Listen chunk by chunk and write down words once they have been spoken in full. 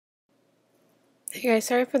Hey guys,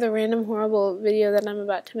 sorry for the random horrible video that I'm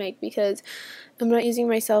about to make because I'm not using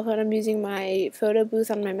my cell phone, I'm using my photo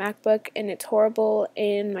booth on my MacBook and it's horrible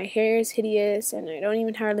and my hair is hideous and I don't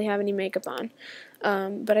even hardly have any makeup on.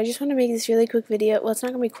 But I just want to make this really quick video. Well, it's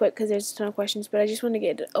not going to be quick because there's a ton of questions, but I just want to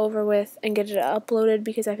get it over with and get it uploaded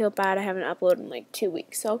because I feel bad I haven't uploaded in like 2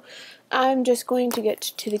 weeks. So I'm just going to get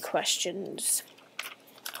to the questions.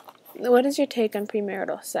 What is your take on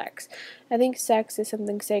premarital sex? I think sex is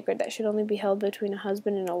something sacred that should only be held between a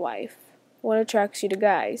husband and a wife. What attracts you to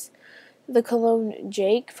guys? The cologne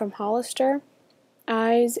Jake from Hollister,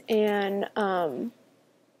 eyes, and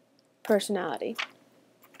personality.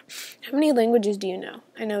 How many languages do you know?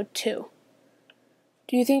 I know 2.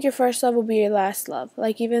 Do you think your first love will be your last love?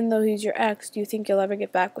 Like, even though he's your ex, do you think you'll ever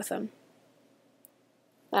get back with him?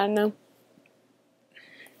 I don't know.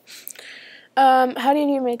 How do you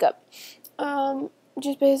do your makeup?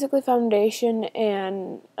 Just basically foundation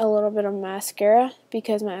and a little bit of mascara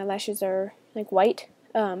because my eyelashes are like white.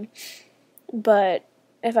 But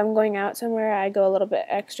if I'm going out somewhere, I go a little bit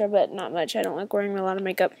extra, but not much. I don't like wearing a lot of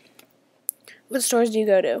makeup. What stores do you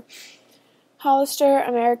go to? Hollister,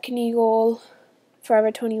 American Eagle,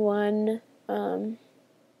 Forever 21,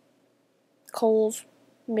 Kohl's,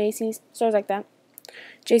 Macy's, stores like that.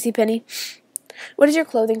 JCPenney. What is your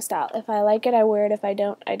clothing style? If I like it, I wear it. If I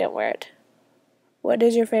don't, I don't wear it. What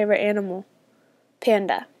is your favorite animal?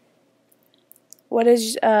 Panda. What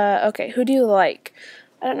is, okay, who do you like?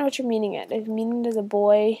 I don't know what you're meaning it. If meaning it as a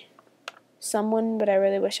boy, someone, but I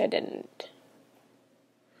really wish I didn't.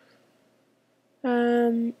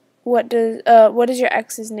 What is your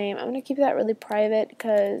ex's name? I'm gonna keep that really private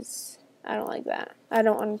because I don't like that. I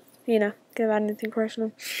don't want, give out anything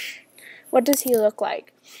personal. What does he look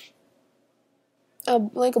like?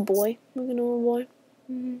 Like a boy, like a normal boy.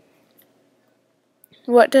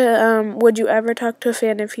 Would you ever talk to a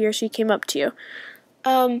fan if he or she came up to you?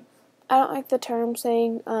 I don't like the term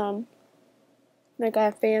saying, like I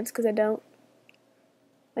have fans, because I don't.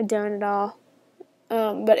 I don't at all.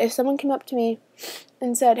 But if someone came up to me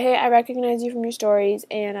and said, hey, I recognize you from your stories,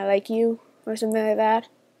 and I like you, or something like that,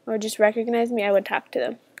 or just recognize me, I would talk to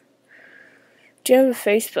them. Do you have a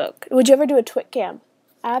Facebook? Would you ever do a twit cam?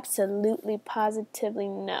 Absolutely, positively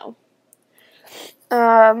no.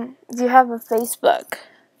 Do you have a Facebook?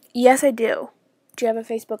 Yes, I do. Do you have a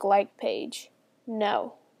Facebook like page?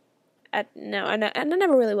 No. No, I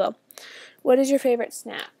never really will. What is your favorite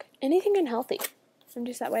snack? Anything unhealthy. I'm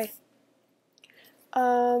just that way.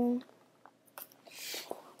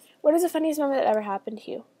 What is the funniest moment that ever happened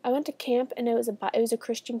to you? I went to camp and it was a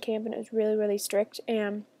Christian camp and it was really, really strict,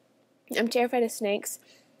 and I'm terrified of snakes,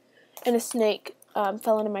 and a snake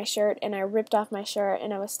fell into my shirt and I ripped off my shirt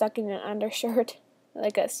and I was stuck in an undershirt,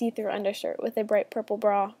 like a see-through undershirt with a bright purple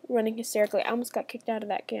bra, running hysterically. I almost got kicked out of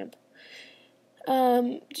that camp.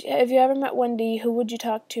 If you ever met 1D, who would you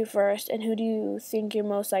talk to first, and who do you think you're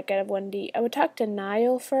most like out of 1D? I would talk to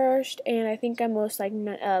Niall first, and I think I'm most like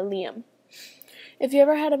Liam. If you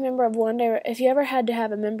ever had to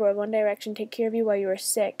have a member of One Direction take care of you while you were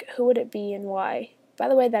sick, who would it be and why? By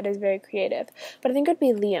the way, that is very creative. But I think it would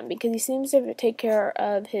be Liam because he seems to take care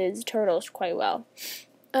of his turtles quite well.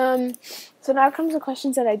 So now comes the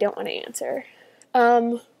questions that I don't want to answer.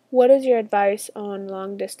 What is your advice on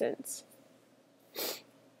long distance?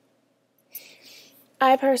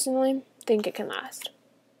 I personally think it can last.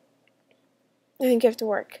 I think you have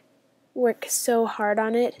to work so hard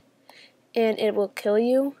on it, and it will kill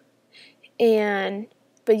you, but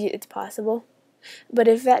it's possible. But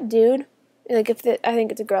if that dude, I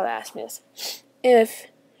think it's a girl that asked me this, if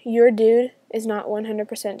your dude is not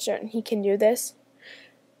 100% certain he can do this,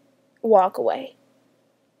 walk away.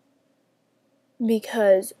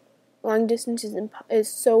 Because long distance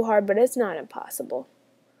is so hard, but it's not impossible.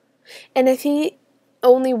 And if he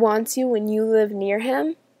only wants you when you live near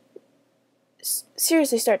him,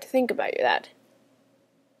 seriously start to think about that.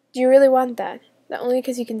 Do you really want that? Not only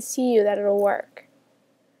because he can see you that it'll work.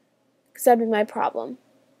 Because that'd be my problem.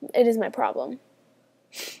 It is my problem.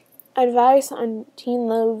 Advice on teen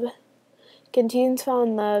love. Can teens fall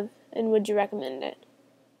in love, and would you recommend it?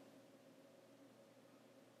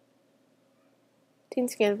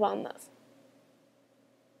 Teens can fall in love,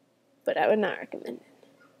 but I would not recommend it.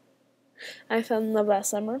 I fell in love last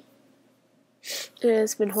summer.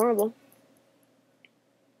 It's been horrible.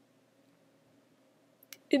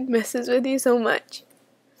 It messes with you so much.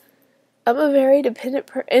 I'm a very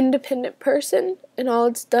independent person, and all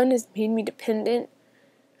it's done is made me dependent.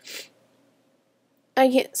 I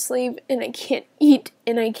can't sleep, and I can't eat,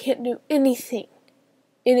 and I can't do anything.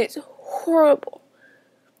 And it's horrible.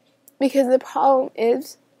 Because the problem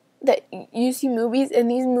is that you see movies, and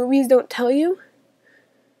these movies don't tell you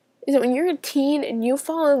is that when you're a teen and you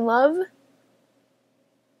fall in love,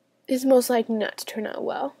 it's most likely not to turn out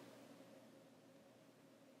well.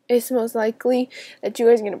 It's most likely that you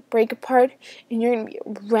guys are going to break apart and you're going to be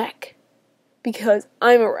a wreck. Because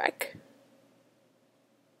I'm a wreck.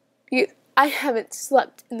 Because I haven't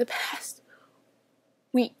slept in the past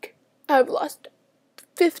week. I've lost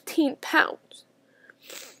 15 pounds.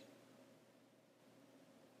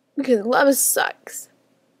 Because love sucks.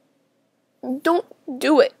 Don't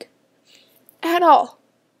do it. At all.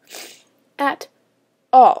 At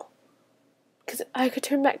all. Because if I could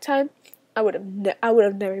turn back time, I would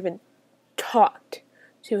have never even talked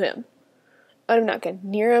to him. I would have not gotten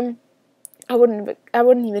near him. I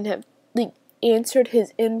wouldn't even have answered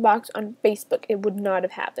his inbox on Facebook. It would not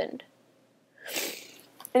have happened.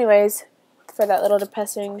 Anyways, for that little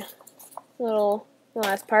depressing the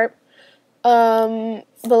last part.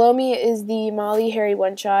 Below me is the Molly Harry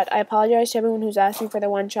one-shot. I apologize to everyone who's asked me for the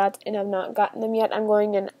one-shots and I've not gotten them yet. I'm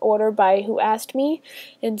going in order by who asked me,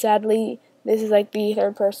 and sadly, this is like the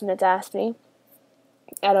third person that's asked me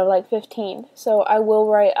out of like 15. So I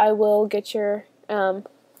will get your, I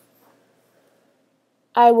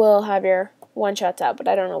will have your one-shots out, but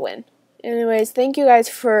I don't know when. Anyways, thank you guys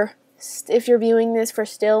for, if you're viewing this, for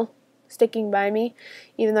still sticking by me,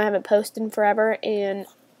 even though I haven't posted in forever, and,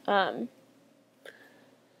 but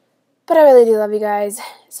I really do love you guys.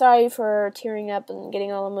 Sorry for tearing up and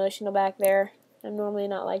getting all emotional back there. I'm normally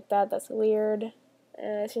not like that. That's weird.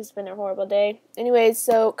 It's just been a horrible day. Anyways,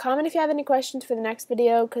 so comment if you have any questions for the next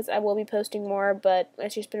video, because I will be posting more, but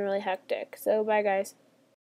it's just been really hectic. So, bye guys.